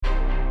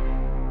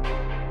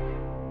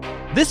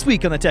This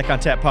week on the Tech on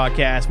Tap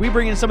podcast, we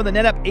bring in some of the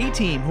NetApp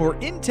A-Team who are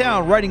in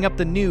town writing up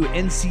the new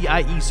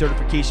NCIE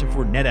certification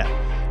for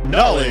NetApp.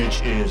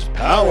 Knowledge is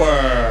power.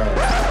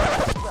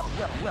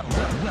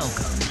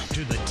 Welcome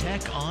to the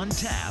Tech on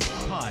Tap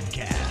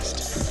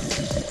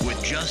podcast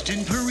with Justin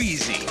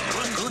Parisi,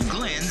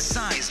 Glenn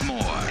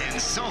Sizemore, and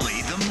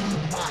Sully the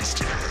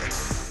Monster.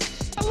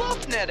 I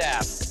love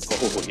NetApp.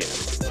 Oh, yeah.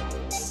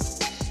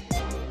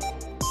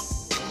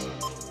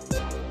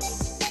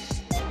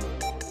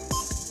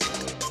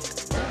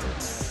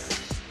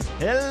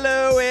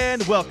 Hello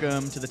and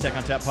welcome to the Tech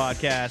on Tap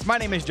podcast. My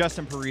name is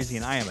Justin Parisi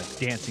and I am a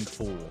dancing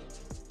fool.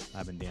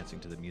 I've been dancing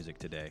to the music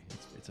today.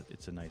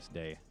 It's a nice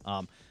day.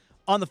 On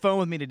the phone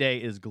with me today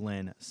is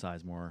Glenn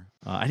Sizemore.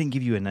 I didn't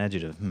give you an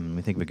adjective. Let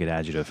me think of a good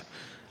adjective.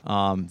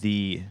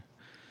 The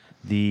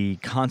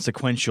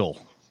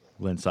consequential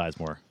Glenn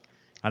Sizemore.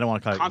 I don't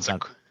want to call you.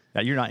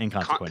 Yeah, you're not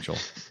inconsequential.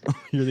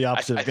 You're the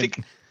opposite.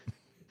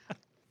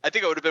 I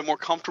think I would have been more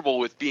comfortable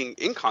with being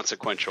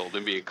inconsequential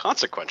than being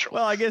consequential.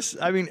 Well,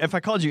 I mean, if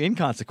I called you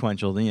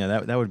inconsequential,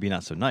 then that would be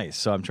not so nice.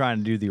 So I'm trying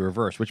to do the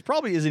reverse, which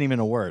probably isn't even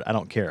a word. I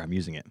don't care. I'm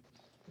using it.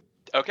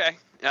 Okay.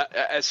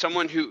 As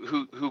someone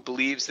who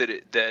believes that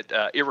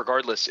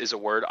irregardless is a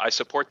word, I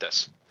support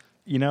this.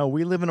 You know,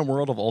 we live in a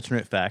world of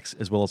alternate facts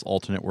as well as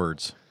alternate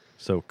words.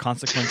 So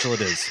consequential it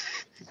is.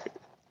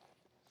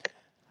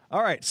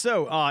 All right,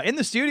 so in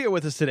the studio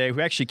with us today,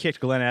 we actually kicked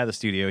Glenn out of the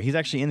studio. He's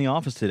actually in the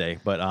office today,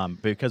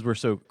 but because we're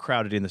so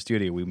crowded in the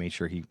studio, we made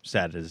sure he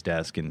sat at his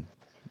desk in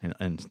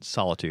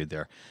solitude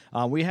there.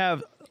 We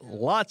have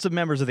lots of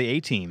members of the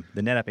A-Team,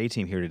 the NetApp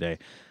A-Team here today.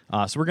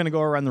 So we're going to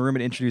go around the room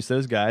and introduce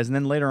those guys, and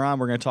then later on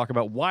we're going to talk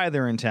about why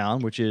they're in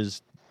town, which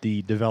is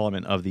the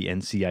development of the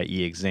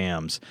NCIE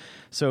exams.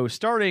 So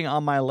starting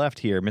on my left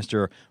here,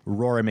 Mr.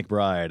 Rory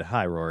McBride.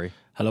 Hi, Rory.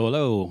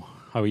 Hello.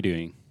 How are you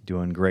doing?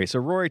 Doing great. So,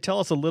 Rory, tell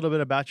us a little bit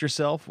about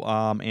yourself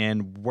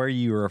and where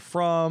you are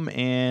from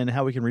and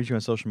how we can reach you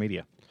on social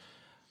media.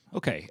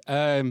 Okay.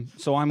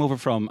 So I'm over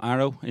from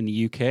Arrow in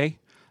the UK.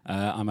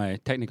 I'm a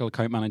technical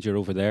account manager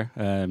over there,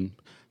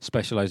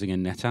 specializing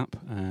in NetApp,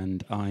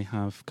 and I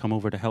have come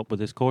over to help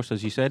with this course,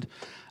 as you said.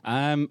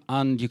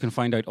 And you can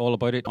find out all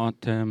about it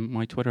at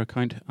my Twitter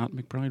account at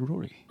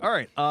McBrideRory. All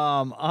right.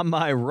 On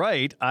my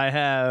right, I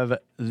have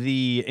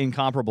the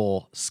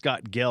incomparable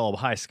Scott Gelb.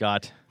 Hi,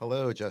 Scott.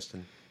 Hello,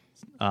 Justin.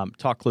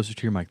 Talk closer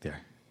to your mic there.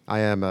 I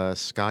am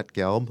Scott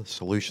Gelb,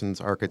 Solutions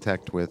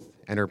Architect with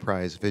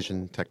Enterprise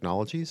Vision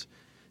Technologies,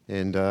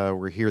 and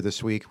we're here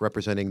this week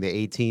representing the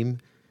A-Team.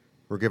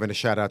 We're giving a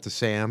shout-out to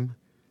Sam,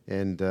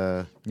 and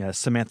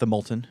Samantha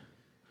Moulton.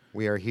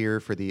 We are here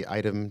for the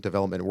item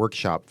development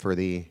workshop for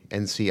the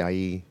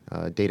NCIE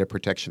data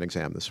protection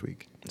exam this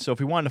week. So if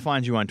we wanted to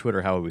find you on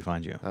Twitter, how would we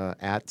find you?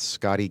 At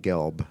Scotty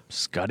Gelb.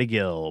 Scotty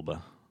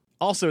Gelb.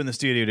 Also in the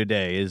studio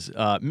today is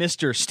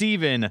Mr.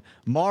 Steven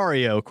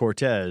Mario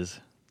Cortez.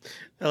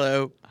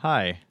 Hello.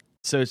 Hi.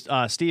 So,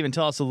 Steven,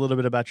 tell us a little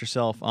bit about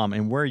yourself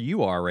and where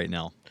you are right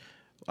now.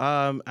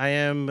 I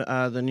am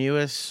the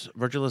newest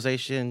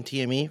virtualization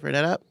TME for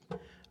NetApp.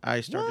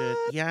 I started.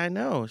 What? Yeah, I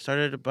know.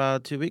 Started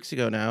about 2 weeks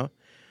ago now.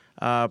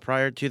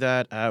 Prior to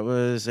that, I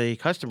was a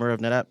customer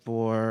of NetApp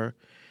for,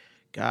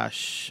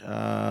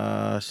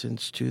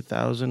 since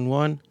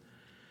 2001.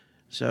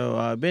 So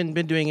I've been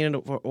doing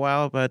it for a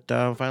while, but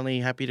finally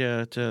happy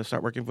to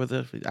start working with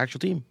the actual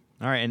team.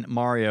 All right, and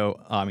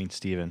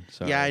Steven.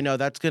 So. Yeah, I know.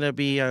 That's going to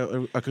be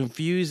a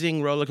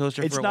confusing roller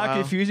coaster for a while. It's not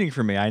confusing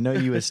for me. I know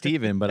you as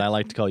Steven, but I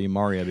like to call you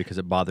Mario because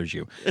it bothers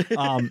you.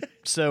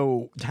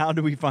 So how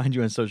do we find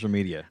you on social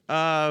media?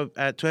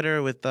 At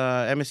Twitter with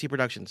MSC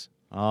Productions.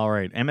 All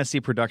right,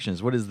 MSC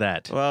Productions. What is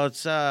that? Well,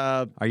 it's...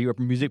 Are you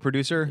a music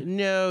producer?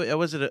 No, it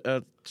was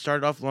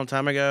started off a long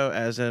time ago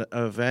as an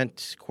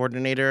event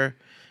coordinator.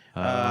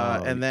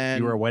 And then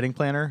you were a wedding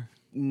planner?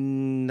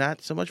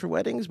 Not so much for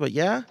weddings, but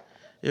yeah.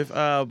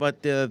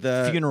 But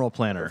the funeral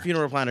planner.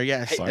 Funeral planner,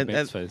 yes. Bar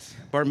mitzvahs.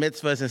 Bar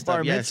mitzvahs and stuff.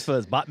 Bar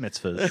mitzvahs, bat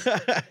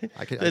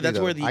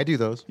mitzvahs. I do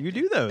those. You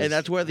do those. And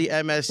that's where the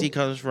MSC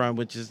comes from,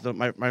 which is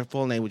my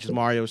full name, which is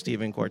Mario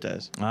Steven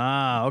Cortez.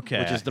 Ah, okay.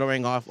 Which is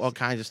throwing off all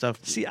kinds of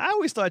stuff. See, I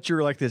always thought you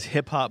were like this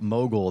hip hop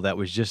mogul that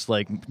was just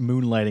like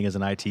moonlighting as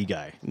an IT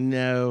guy.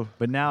 No.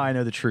 But now I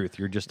know the truth.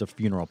 You're just a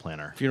funeral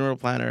planner. Funeral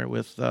planner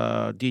with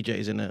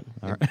DJs in it.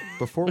 All right.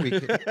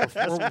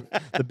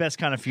 The best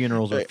kind of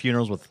funerals are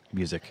funerals with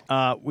music.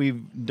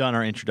 We've done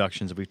our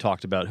introductions. We've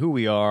talked about who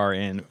we are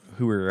and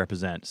who we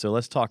represent. So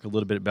let's talk a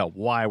little bit about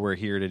why we're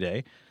here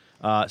today.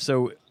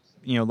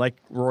 Like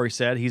Rory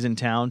said, he's in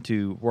town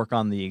to work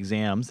on the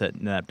exams that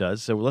NetApp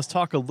does. So let's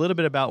talk a little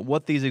bit about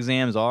what these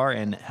exams are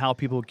and how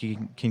people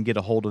can get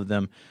a hold of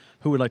them.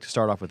 Who would like to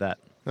start off with that?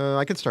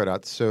 I can start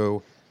out.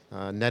 So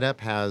NetApp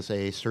has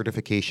a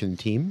certification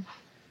team,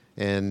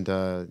 and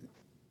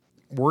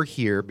we're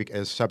here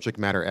as subject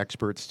matter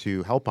experts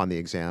to help on the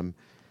exam.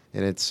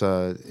 And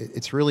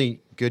it's really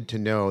good to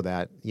know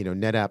that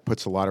NetApp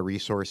puts a lot of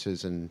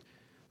resources and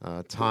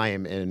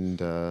time and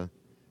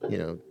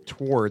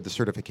toward the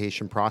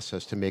certification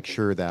process to make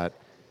sure that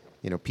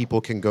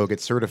people can go get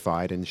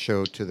certified and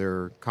show to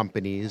their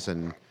companies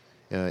and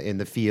in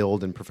the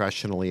field and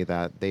professionally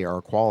that they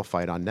are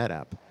qualified on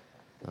NetApp.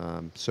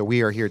 So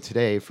we are here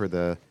today for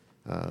the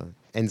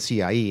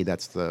NCIE,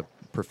 that's the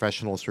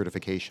professional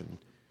certification.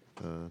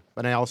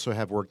 But I also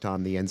have worked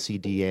on the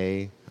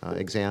NCDA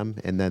exam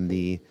and then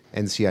the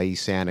NCIE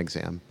SAN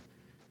exam.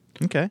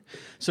 Okay.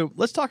 So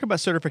let's talk about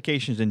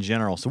certifications in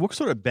general. So what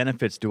sort of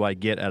benefits do I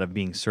get out of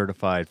being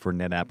certified for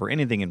NetApp or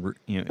anything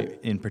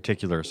in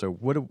particular? So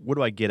what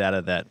do I get out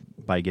of that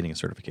by getting a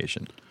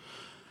certification?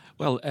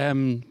 Well,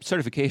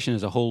 certification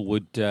as a whole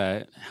would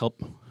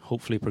help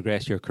hopefully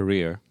progress your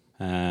career.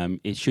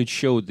 It should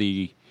show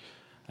the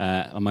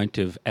amount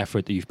of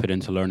effort that you've put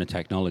into learning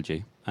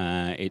technology.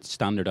 It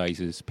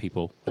standardizes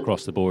people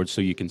across the board, so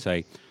you can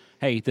say,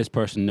 hey, this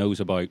person knows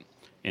about,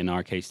 in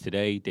our case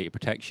today, data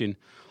protection,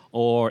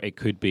 or it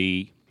could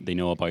be they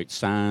know about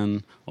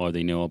SAN, or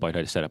they know about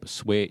how to set up a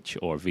switch,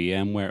 or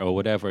VMware, or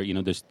whatever. You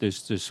know,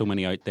 there's so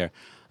many out there.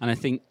 And I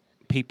think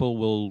people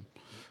will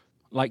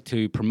like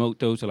to promote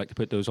those, or like to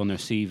put those on their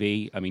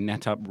CV. I mean,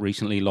 NetApp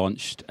recently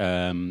launched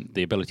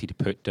the ability to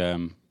put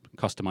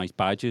customized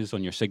badges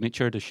on your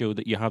signature to show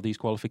that you have these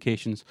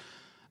qualifications.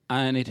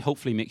 And it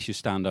hopefully makes you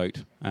stand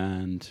out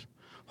and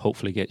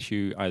hopefully gets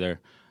you either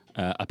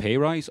a pay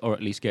rise or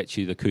at least gets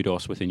you the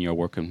kudos within your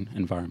working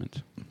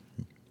environment.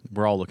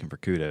 We're all looking for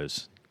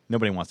kudos.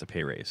 Nobody wants a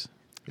pay raise.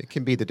 It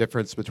can be the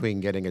difference between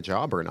getting a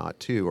job or not,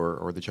 too,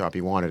 or the job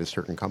you want at a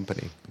certain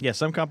company. Yeah,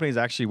 some companies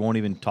actually won't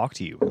even talk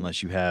to you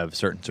unless you have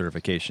certain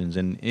certifications.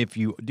 And if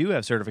you do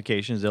have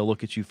certifications, they'll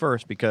look at you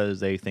first because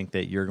they think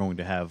that you're going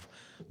to have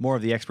more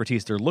of the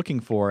expertise they're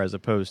looking for as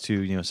opposed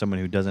to, someone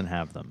who doesn't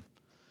have them.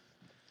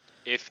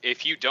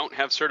 If you don't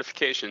have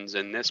certifications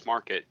in this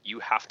market, you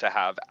have to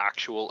have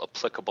actual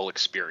applicable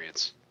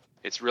experience.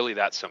 It's really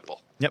that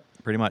simple. Yep,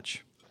 pretty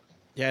much.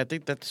 Yeah, I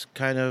think that's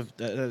kind of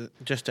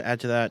just to add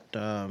to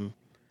that.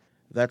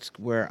 That's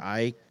where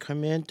I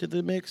come into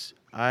the mix.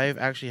 I've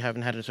actually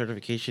haven't had a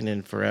certification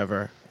in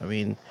forever. I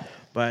mean,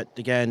 but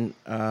again,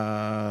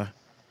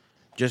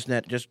 just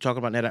talking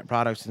about NetApp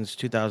products since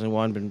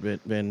 2001.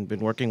 Been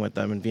working with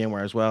them and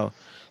VMware as well.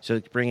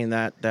 So bringing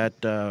that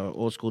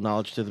old school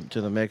knowledge to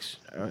the mix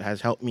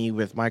has helped me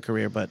with my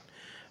career. But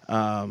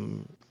I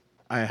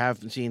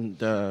have seen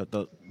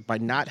the by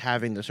not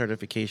having the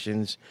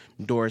certifications,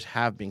 doors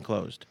have been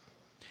closed.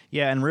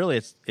 Yeah, and really,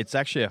 it's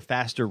actually a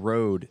faster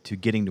road to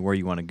getting to where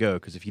you want to go.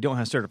 Because if you don't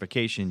have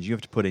certifications, you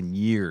have to put in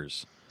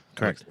years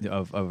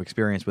of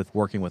experience with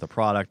working with a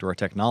product or a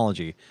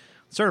technology.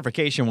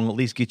 Certification will at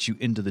least get you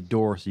into the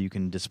door so you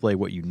can display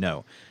what you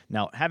know.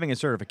 Now, having a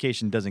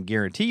certification doesn't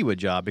guarantee you a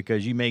job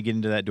because you may get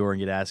into that door and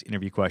get asked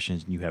interview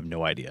questions and you have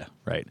no idea,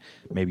 right?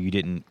 Maybe you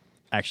didn't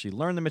actually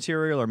learn the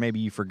material or maybe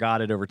you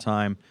forgot it over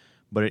time,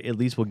 but it at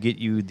least will get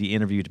you the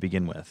interview to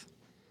begin with.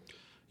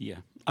 Yeah.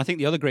 I think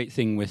the other great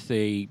thing with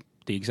the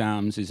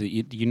exams is that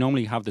you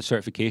normally have the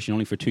certification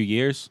only for 2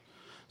 years.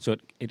 So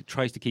it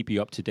tries to keep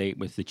you up to date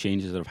with the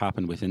changes that have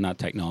happened within that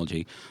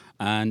technology.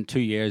 And 2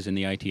 years in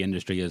the IT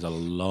industry is a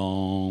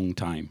long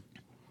time.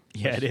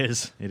 Yeah, it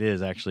is. It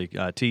is, actually.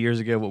 2 years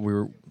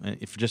ago,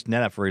 if just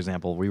NetApp, for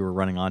example, we were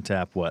running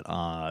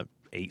ONTAP,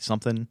 8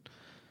 something?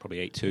 Probably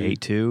 8.2.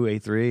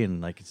 8.2, 8.3,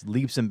 and it's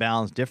leaps and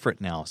bounds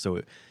different now.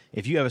 So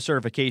if you have a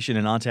certification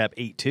in ONTAP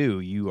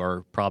 8.2, you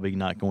are probably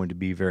not going to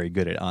be very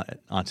good at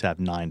ONTAP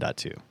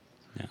 9.2.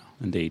 Yeah,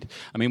 indeed.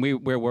 I mean,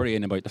 we're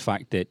worrying about the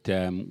fact that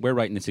we're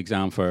writing this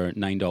exam for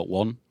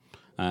 9.1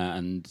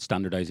 and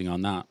standardizing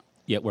on that,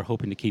 yet we're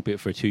hoping to keep it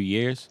for 2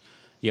 years.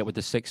 Yet with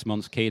the 6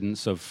 months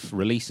cadence of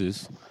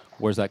releases,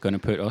 where's that going to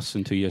put us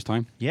in 2 years'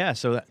 time? Yeah,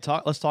 so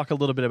let's talk a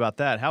little bit about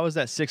that. How is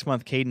that 6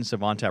 month cadence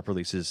of ONTAP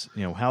releases?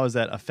 How is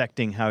that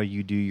affecting how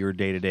you do your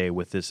day-to-day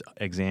with this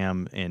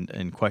exam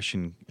and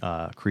question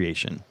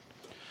creation?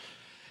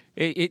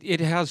 It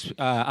has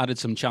added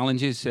some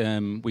challenges.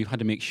 We've had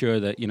to make sure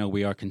that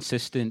we are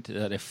consistent.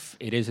 That if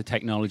it is a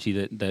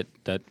technology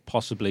that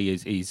possibly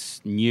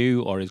is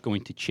new or is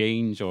going to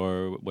change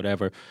or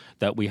whatever,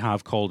 that we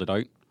have called it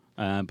out.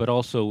 But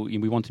also,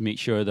 we want to make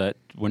sure that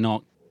we're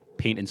not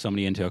painting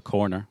somebody into a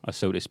corner,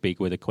 so to speak,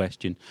 with a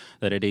question.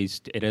 That it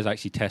is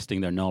actually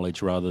testing their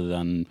knowledge rather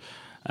than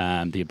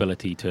the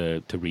ability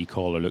to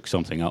recall or look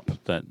something up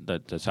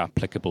that's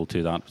applicable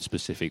to that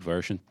specific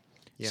version.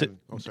 Yeah.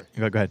 Sorry.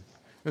 Go ahead.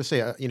 I'm going to say,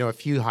 a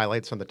few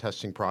highlights on the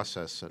testing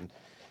process. And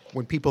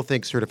when people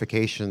think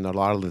certification, a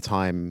lot of the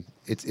time,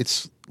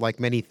 it's like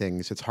many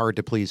things. It's hard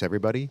to please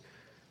everybody,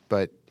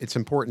 but it's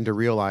important to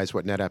realize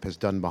what NetApp has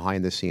done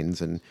behind the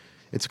scenes, and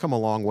it's come a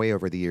long way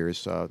over the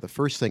years. The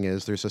first thing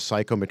is there's a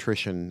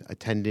psychometrician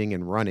attending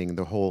and running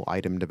the whole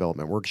item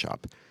development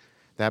workshop.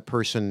 That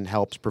person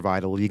helps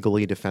provide a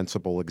legally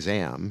defensible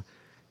exam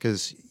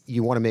because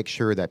you want to make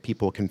sure that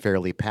people can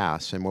fairly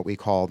pass in what we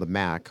call the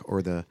MAC,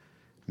 or the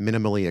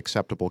minimally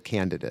acceptable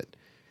candidate.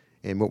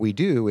 And what we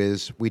do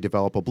is we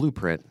develop a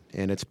blueprint,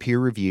 and it's peer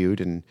reviewed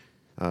and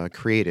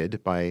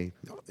created by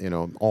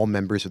all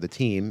members of the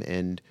team,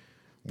 and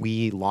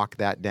we lock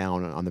that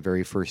down on the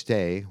very first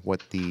day,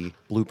 what the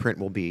blueprint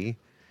will be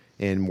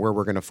and where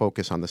we're going to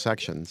focus on the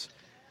sections.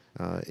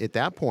 At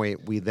that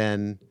point, we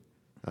then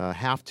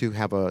have to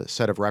have a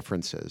set of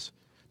references.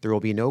 There will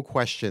be no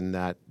question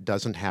that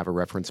doesn't have a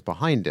reference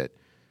behind it.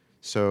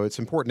 So it's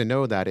important to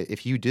know that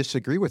if you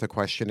disagree with a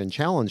question and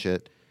challenge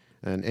it,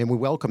 and we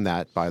welcome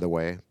that, by the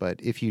way, but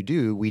if you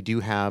do, we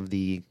do have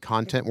the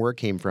content where it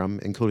came from,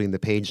 including the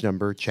page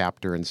number,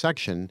 chapter, and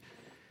section.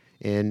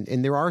 And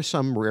there are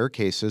some rare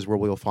cases where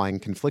we'll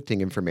find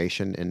conflicting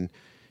information. And,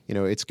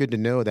 it's good to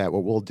know that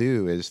what we'll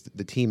do is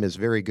the team is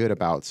very good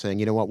about saying,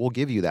 you know what, we'll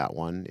give you that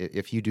one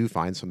if you do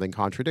find something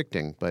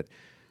contradicting. But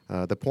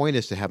the point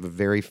is to have a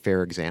very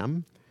fair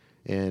exam.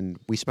 And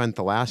we spent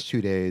the last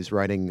 2 days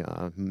writing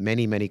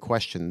many, many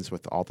questions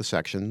with all the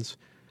sections.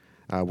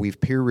 We've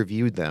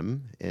peer-reviewed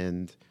them,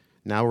 and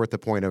now we're at the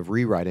point of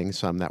rewriting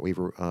some that we've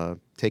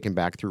taken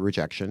back through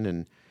rejection,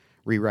 and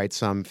rewrite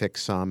some,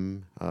 fix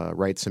some,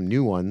 write some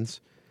new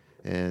ones,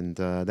 and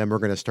then we're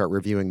going to start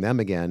reviewing them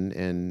again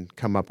and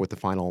come up with the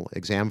final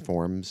exam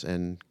forms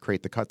and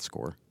create the cut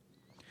score.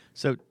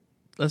 So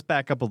let's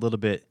back up a little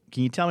bit.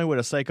 Can you tell me what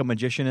a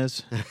psychomagician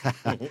is?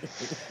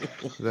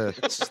 The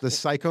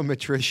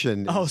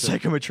psychometrician. Oh,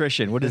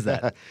 psychometrician. What is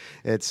that?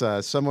 It's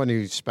someone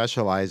who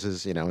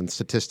specializes, in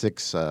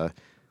statistics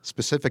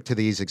specific to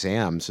these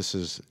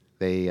exams.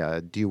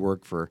 They do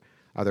work for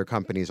other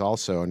companies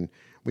also, and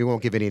we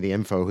won't give any of the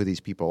info who these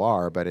people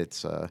are, but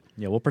it's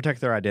yeah, we'll protect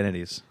their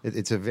identities.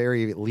 It's a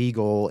very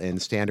legal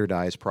and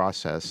standardized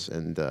process,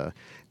 and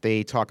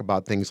they talk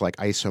about things like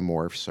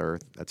isomorphs, or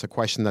that's a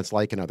question that's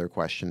like another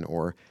question,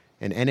 or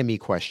an enemy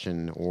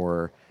question,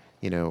 or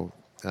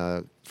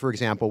for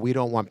example, we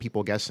don't want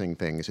people guessing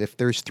things. If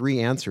there's 3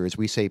 answers,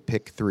 we say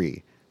pick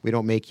 3. We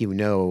don't make you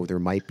know there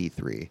might be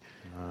 3.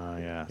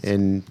 Yeah.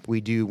 And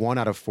we do 1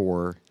 out of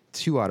 4,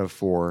 2 out of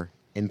 4,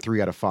 and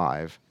 3 out of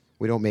 5.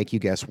 We don't make you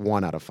guess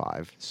 1 out of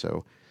 5.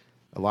 So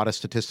a lot of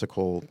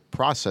statistical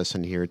process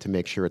in here to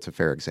make sure it's a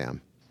fair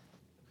exam.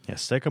 Yeah,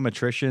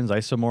 psychometricians,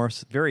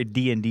 isomorphs, very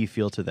D&D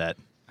feel to that.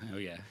 Oh,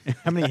 yeah.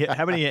 How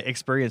many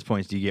experience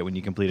points do you get when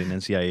you complete an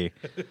NCIE?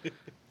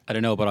 I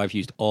don't know, but I've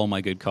used all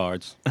my good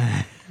cards.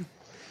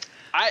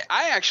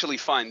 I actually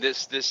find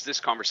this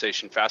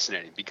conversation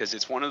fascinating because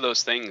it's one of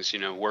those things,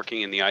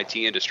 working in the IT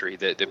industry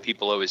that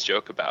people always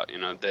joke about,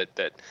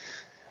 that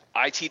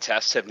IT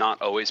tests have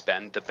not always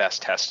been the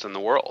best tests in the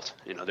world.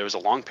 There was a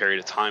long period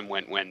of time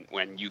when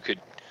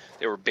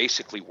they were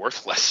basically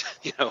worthless,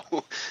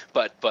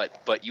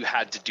 but you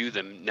had to do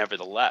them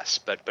nevertheless.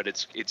 But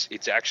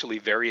it's actually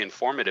very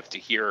informative to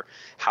hear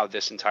how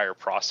this entire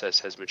process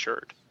has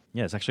matured.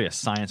 Yeah, it's actually a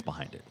science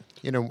behind it.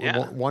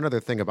 One other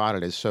thing about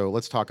it is, so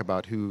let's talk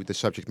about who the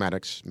subject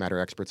matter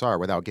experts are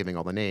without giving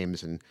all the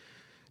names. And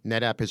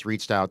NetApp has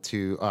reached out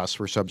to us.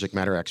 We're subject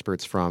matter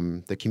experts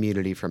from the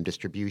community, from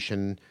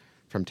distribution,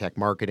 from tech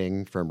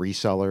marketing, from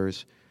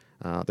resellers.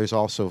 There's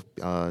also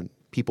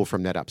people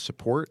from NetApp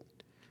support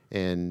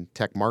and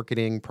tech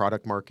marketing,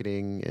 product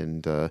marketing,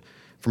 and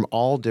from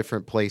all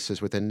different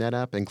places within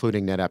NetApp,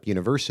 including NetApp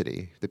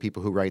University, the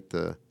people who write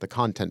the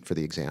content for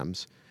the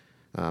exams,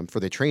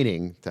 for the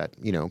training that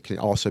can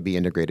also be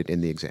integrated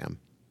in the exam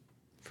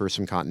for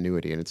some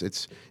continuity. And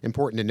it's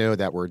important to know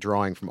that we're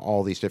drawing from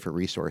all these different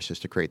resources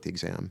to create the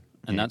exam.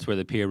 And that's where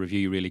the peer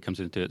review really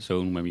comes into its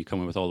own, when you come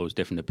in with all those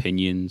different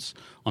opinions,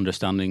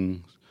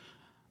 understanding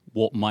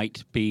what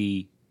might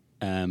be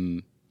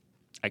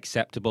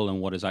acceptable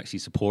and what is actually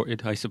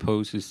supported, I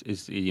suppose,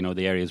 is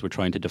the areas we're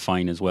trying to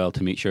define as well,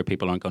 to make sure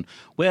people aren't going,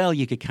 well,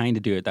 you could kind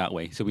of do it that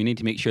way. So we need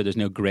to make sure there's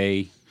no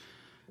grey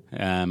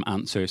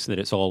answers, that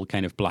it's all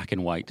kind of black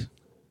and white.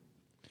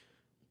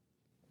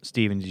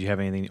 Steven, did you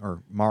have anything?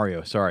 Or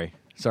Mario, sorry,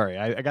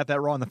 I got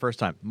that wrong the first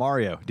time.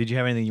 Mario, did you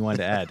have anything you wanted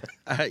to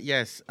add?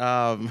 Yes.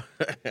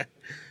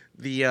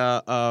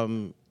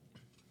 The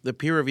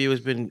peer review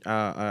has been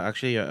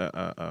actually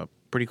a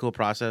pretty cool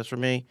process for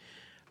me.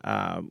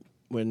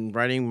 When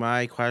writing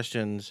my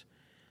questions,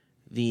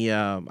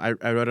 I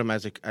wrote them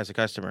as a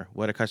customer,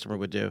 what a customer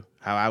would do,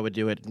 how I would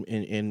do it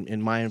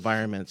in my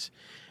environments,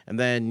 and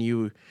then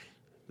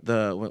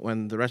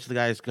when the rest of the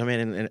guys come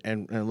in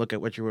and look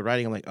at what you were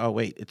writing, I'm like, oh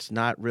wait, it's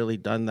not really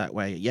done that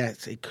way.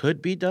 Yes, it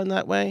could be done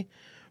that way,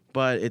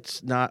 but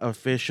it's not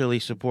officially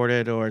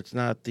supported, or it's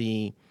not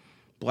the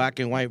black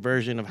and white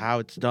version of how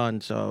it's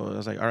done. So I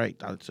was like, all right,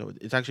 so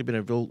it's actually been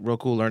a real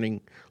cool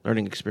learning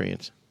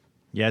experience.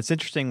 Yeah, it's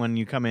interesting when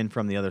you come in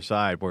from the other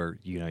side where,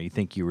 you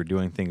think you were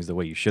doing things the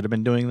way you should have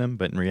been doing them,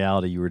 but in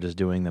reality you were just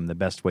doing them the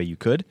best way you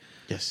could.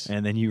 Yes.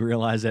 And then you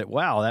realize that,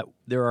 wow,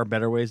 there are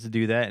better ways to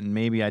do that, and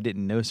maybe I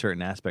didn't know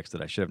certain aspects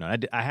that I should have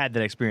known. I had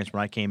that experience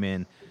when I came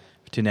in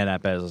to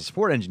NetApp as a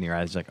support engineer.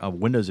 I was like a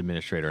Windows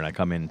administrator, and I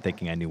come in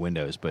thinking I knew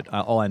Windows, but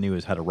all I knew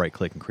is how to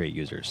right-click and create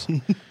users.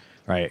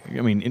 Right.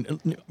 I mean,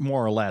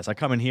 more or less. I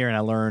come in here and I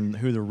learn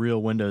who the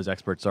real Windows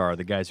experts are,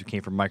 the guys who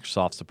came from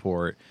Microsoft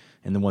support,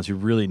 and the ones who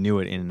really knew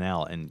it in and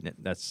out. And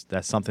that's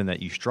something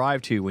that you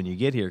strive to when you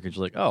get here, because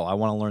you're like, oh, I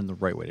want to learn the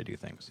right way to do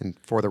things. And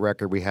for the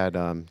record, we had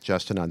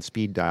Justin on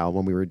speed dial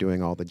when we were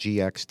doing all the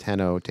GX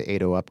 10.0 to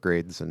 8.0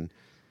 upgrades, and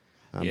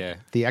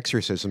The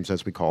exorcisms,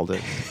 as we called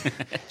it.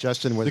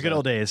 Justin was The good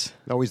old days.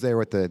 always there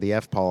with the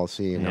F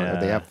policy, and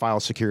the F file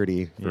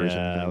security version.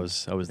 Yeah,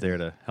 I was there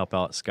to help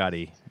out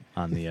Scotty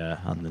on the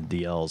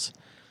DLs.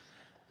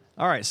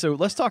 All right, so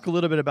let's talk a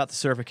little bit about the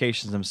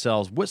certifications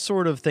themselves. What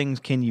sort of things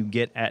can you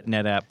get at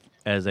NetApp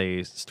as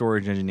a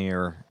storage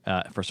engineer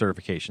for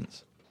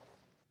certifications?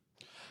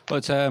 Well,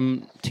 it's a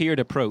tiered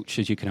approach,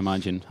 as you can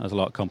imagine, as a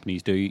lot of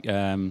companies do.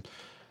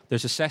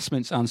 There's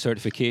assessments and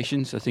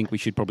certifications. I think we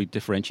should probably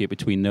differentiate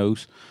between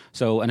those.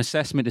 So an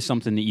assessment is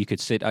something that you could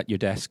sit at your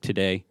desk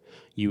today.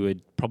 You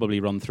would probably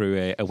run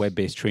through a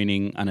web-based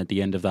training, and at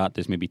the end of that,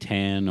 there's maybe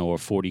 10 or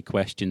 40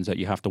 questions that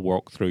you have to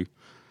walk through.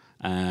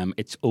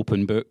 It's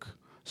open book.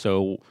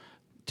 So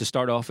to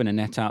start off in a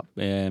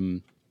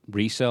NetApp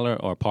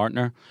reseller or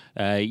partner,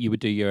 you would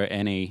do your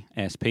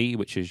NASP,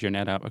 which is your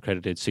NetApp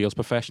Accredited Sales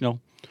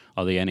Professional,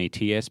 or the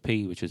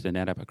NATSP, which is the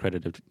NetApp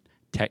Accredited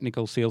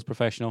Technical Sales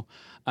Professional.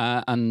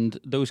 And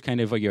those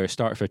kind of are your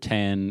start for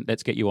 10.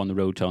 Let's get you on the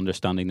road to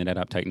understanding the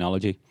NetApp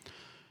technology.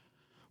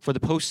 For the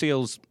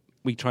post-sales,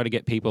 we try to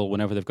get people,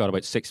 whenever they've got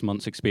about 6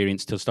 months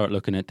experience, to start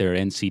looking at their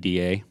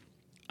NCDA.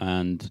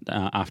 And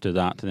after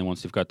that, and then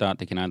once they've got that,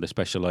 they can either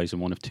specialize in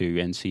one of 2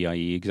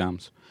 NCIE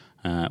exams,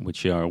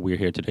 we're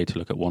here today to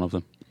look at one of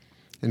them.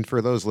 And for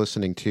those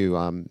listening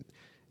too,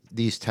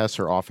 these tests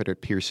are offered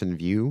at Pearson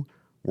VUE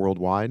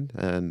worldwide,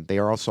 and they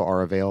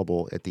are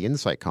available at the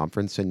Insight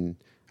Conference, and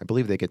I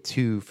believe they get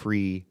 2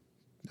 free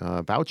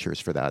vouchers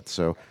for that.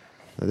 So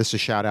this is a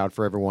shout out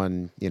for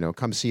everyone.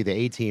 Come see the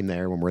A team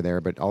there when we're there,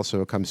 but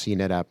also come see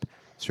NetApp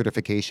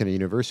certification at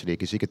university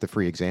because you get the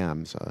free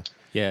exams.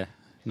 Yeah,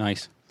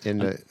 nice.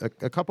 And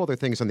a couple other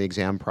things on the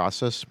exam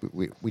process.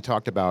 We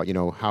talked about,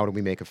 how do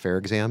we make a fair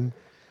exam?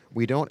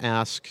 We don't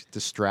ask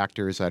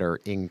distractors that are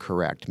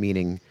incorrect,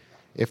 meaning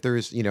if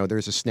there's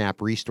a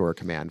snap restore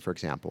command, for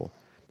example,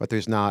 but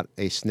there's not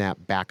a snap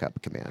backup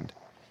command.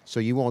 So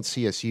you won't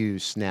see us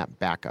use snap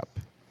backup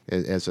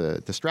as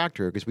a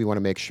distractor because we want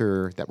to make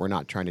sure that we're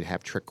not trying to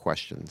have trick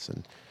questions.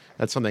 And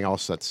that's something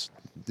else that's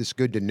just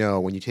good to know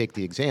when you take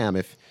the exam.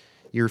 If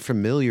you're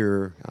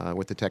familiar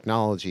with the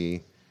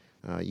technology,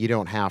 you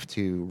don't have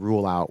to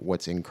rule out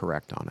what's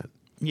incorrect on it.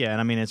 Yeah, and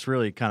I mean, it's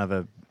really kind of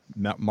a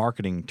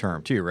marketing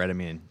term too, right? I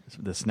mean,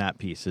 the snap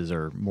pieces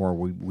are more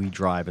we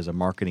drive as a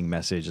marketing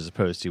message as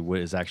opposed to what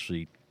is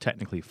actually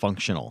technically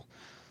functional.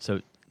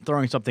 So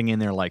throwing something in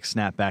there like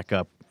snap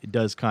backup, it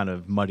does kind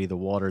of muddy the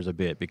waters a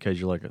bit because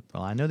you're like,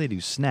 well, I know they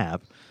do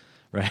snap,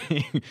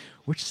 right?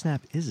 Which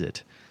snap is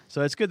it?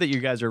 So it's good that you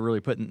guys are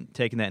really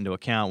taking that into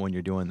account when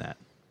you're doing that.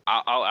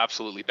 I'll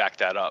absolutely back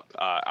that up.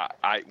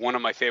 One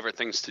of my favorite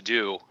things to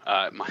do,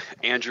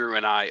 Andrew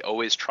and I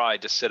always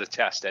tried to sit a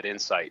test at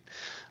Insight.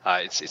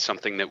 It's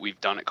something that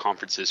we've done at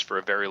conferences for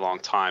a very long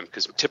time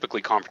because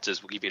typically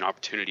conferences will give you an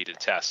opportunity to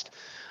test,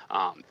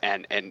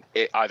 and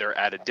it either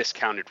at a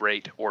discounted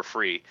rate or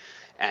free.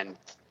 And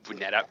when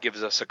NetApp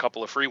gives us a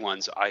couple of free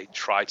ones, I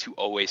try to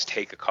always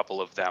take a couple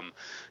of them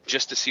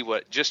just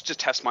to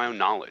test my own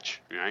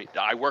knowledge. Right?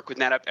 I work with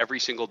NetApp every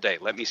single day.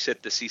 Let me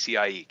sit the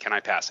CCIE. Can I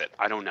pass it?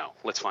 I don't know.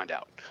 Let's find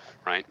out.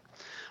 Right?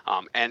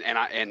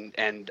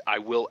 And I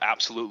will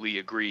absolutely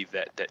agree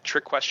that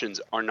trick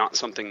questions are not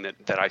something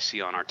that I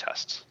see on our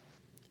tests.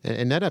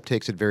 And NetApp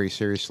takes it very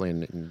seriously.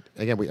 And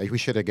again, we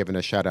should have given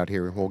a shout out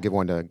here. We'll give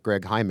one to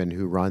Greg Hyman,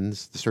 who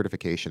runs the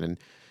certification. And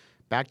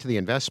back to the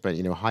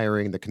investment,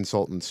 hiring the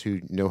consultants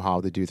who know how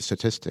to do the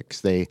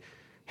statistics. They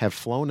have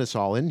flown us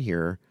all in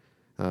here.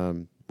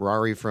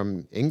 Rari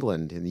from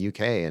England in the UK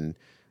and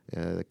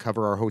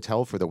cover our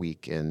hotel for the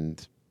week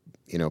and,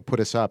 put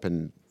us up.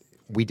 And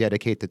we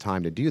dedicate the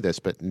time to do this.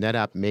 But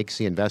NetApp makes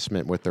the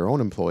investment with their own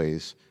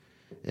employees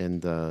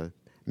and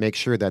make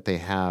sure that they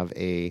have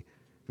a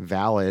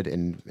valid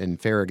and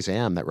fair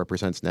exam that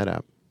represents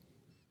NetApp.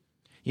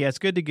 Yeah, it's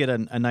good to get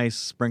a nice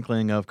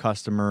sprinkling of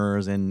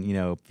customers and,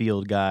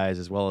 field guys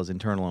as well as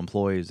internal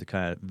employees to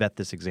kind of vet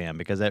this exam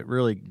because that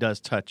really does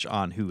touch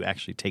on who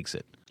actually takes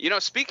it.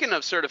 Speaking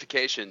of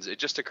certifications, it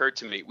just occurred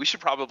to me, we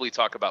should probably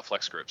talk about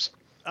flex groups.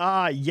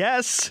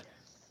 Yes.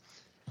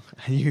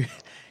 You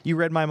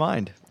read my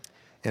mind.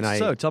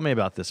 So tell me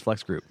about this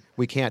flex group.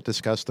 We can't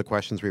discuss the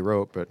questions we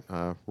wrote, but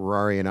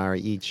Rari and I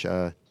each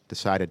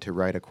decided to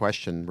write a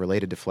question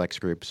related to flex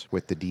groups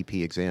with the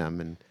DP exam,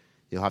 and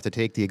you'll have to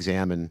take the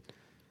exam and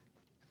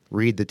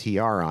read the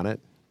TR on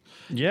it.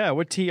 Yeah,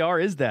 what TR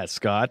is that,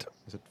 Scott?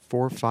 Is it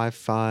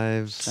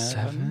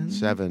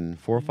 4557?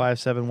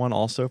 4571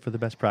 also for the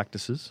best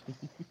practices.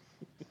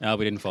 No,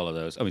 we didn't follow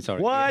those. I mean,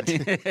 sorry. What?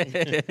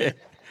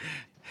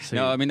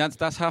 No, I mean,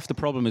 that's half the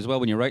problem as well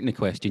when you're writing a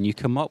question. You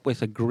come up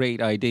with a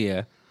great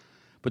idea,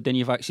 but then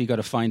you've actually got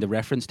to find the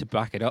reference to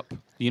back it up.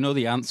 You know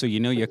the answer,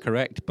 you're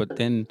correct, but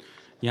then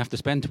you have to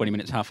spend 20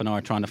 minutes, half an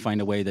hour trying to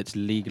find a way that's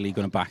legally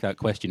going to back that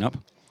question up.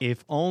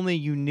 If only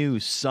you knew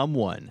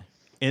someone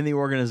in the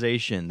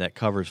organization that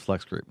covers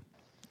flex group.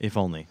 If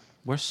only.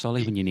 Where's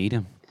Sully when you need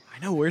him? I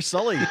know, where's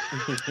Sully?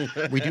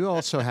 We do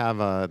also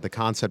have the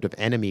concept of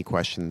enemy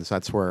questions.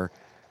 That's where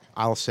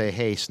I'll say,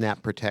 hey,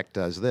 Snap Protect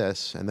does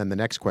this. And then the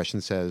next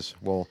question says,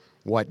 well,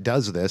 what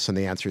does this? And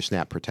the answer is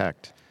Snap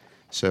Protect.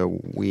 So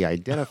we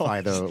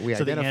identify the we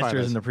So the identify answer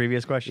is those. in the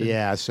previous question?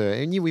 Yeah.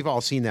 So we've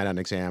all seen that on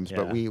exams,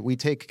 but Yeah. we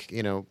take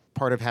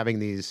part of having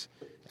these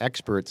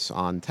experts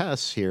on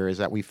tests here is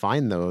that we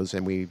find those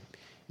and we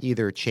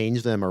either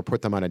change them or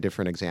put them on a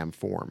different exam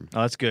form.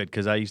 Oh, that's good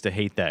because I used to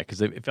hate that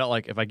because it felt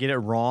like if I get it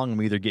wrong,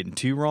 I'm either getting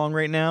too wrong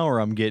right now or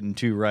I'm getting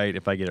too right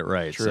if I get it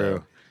right. True.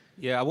 So,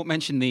 Yeah, I won't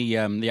mention the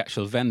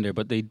actual vendor,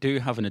 but they do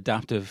have an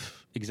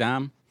adaptive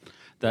exam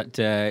that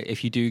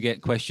if you do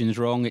get questions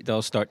wrong, it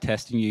does start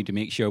testing you to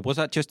make sure, was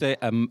that just a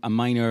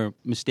minor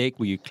mistake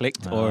where you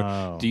clicked,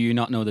 Oh. or do you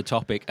not know the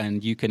topic?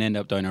 And you can end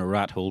up down a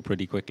rat hole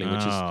pretty quickly,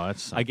 which Oh,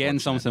 that's is, again,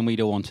 unfortunate. something we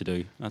don't want to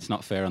do. That's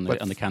not fair on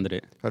the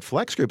candidate. But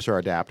flex groups are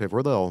adaptive,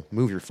 where they'll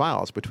move your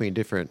files between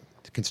different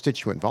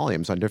constituent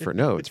volumes on different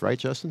nodes, right,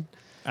 Justin?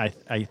 I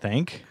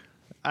think.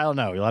 I don't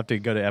know. You'll have to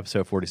go to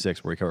episode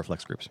 46 where we cover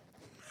flex groups.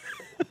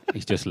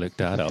 He's just looked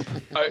that up.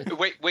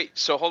 Wait.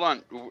 So hold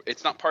on.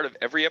 It's not part of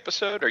every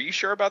episode. Are you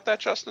sure about that,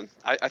 Justin?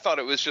 I thought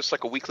it was just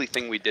like a weekly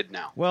thing we did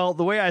now. Well,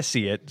 the way I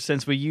see it,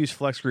 since we use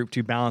FlexGroup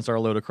to balance our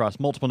load across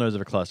multiple nodes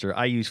of a cluster,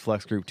 I use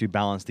FlexGroup to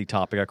balance the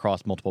topic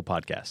across multiple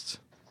podcasts.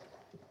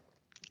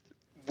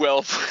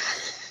 Well,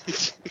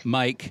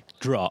 Mic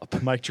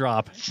drop. Mic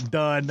drop.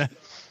 Done.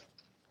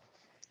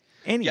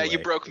 Anyway. yeah, you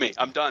broke me.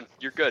 I'm done.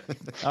 You're good.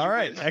 All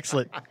right,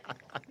 excellent.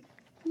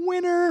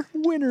 Winner,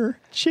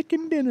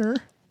 chicken dinner.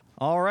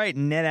 All right,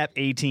 NetApp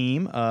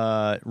A-Team,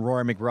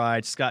 Rory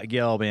McBride, Scott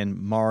Gelb,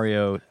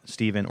 and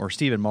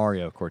Stephen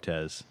Mario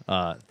Cortez.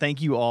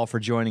 Thank you all for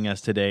joining us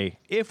today.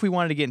 If we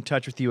wanted to get in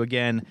touch with you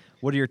again,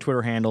 what are your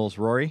Twitter handles,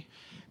 Rory?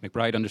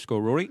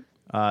 McBride_Rory.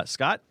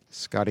 Scott?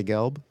 Scotty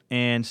Gelb.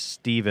 And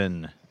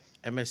Stephen.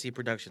 MSC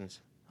Productions.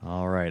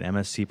 All right,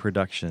 MSC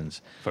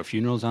Productions. For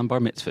funerals and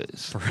bar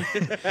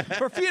mitzvahs.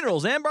 For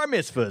funerals and bar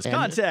mitzvahs,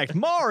 contact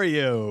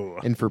Mario.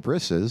 And for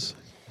brisses,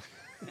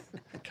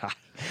 God.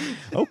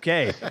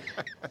 Okay.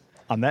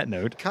 On that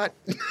note, cut.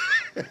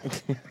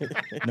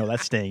 no,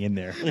 that's staying in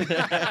there.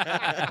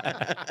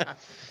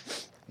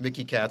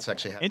 Mickey Katz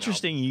actually had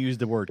Interesting you used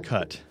the word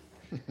cut.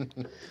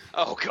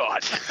 Oh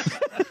God.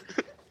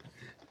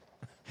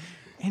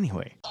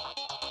 Anyway.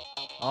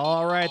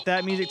 All right,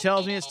 that music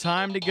tells me it's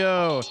time to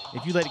go.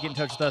 If you'd like to get in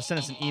touch with us, send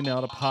us an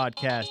email to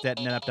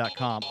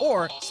podcast@netapp.com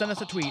or send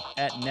us a tweet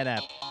at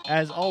netapp.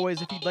 As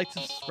always, if you'd like to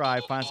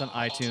subscribe, find us on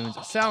iTunes,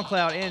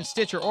 SoundCloud, and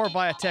Stitcher, or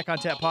via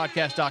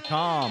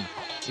TechOnTapPodcast.com.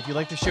 If you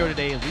like the show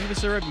today, leave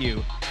us a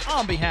review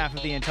on behalf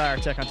of the entire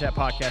Tech on Tap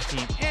podcast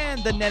team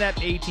and the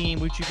NetApp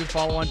A-Team, which you can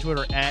follow on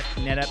Twitter at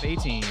NetApp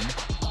A-Team.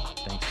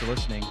 Thanks for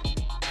listening.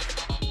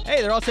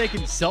 Hey, they're all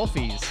taking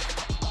selfies.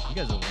 You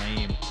guys are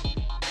lame.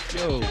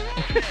 Yo.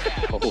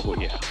 Oh,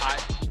 yeah. I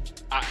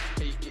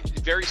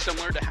very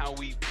similar to how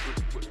we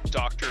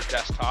doctor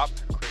desktop,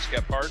 Chris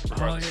Gephardt,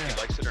 regardless if he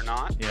likes it or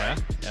not. Yeah,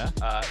 yeah.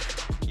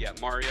 Yeah,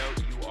 Mario,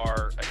 you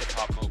are a hip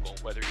hop mogul,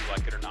 whether you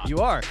like it or not. You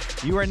are.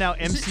 You are now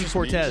MC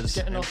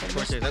Cortez.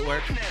 Cortez, that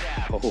works.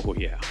 Oh,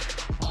 yeah.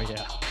 Oh,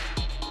 yeah.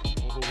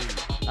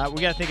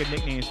 We got to think of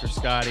nicknames for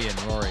Scotty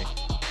and Rory.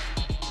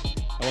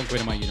 I won't go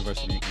into my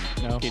university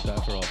nickname. No? Keep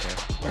that for all time.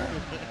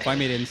 Find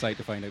me at Insight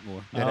to find out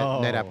more.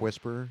 Oh. NetApp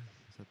Whisperer.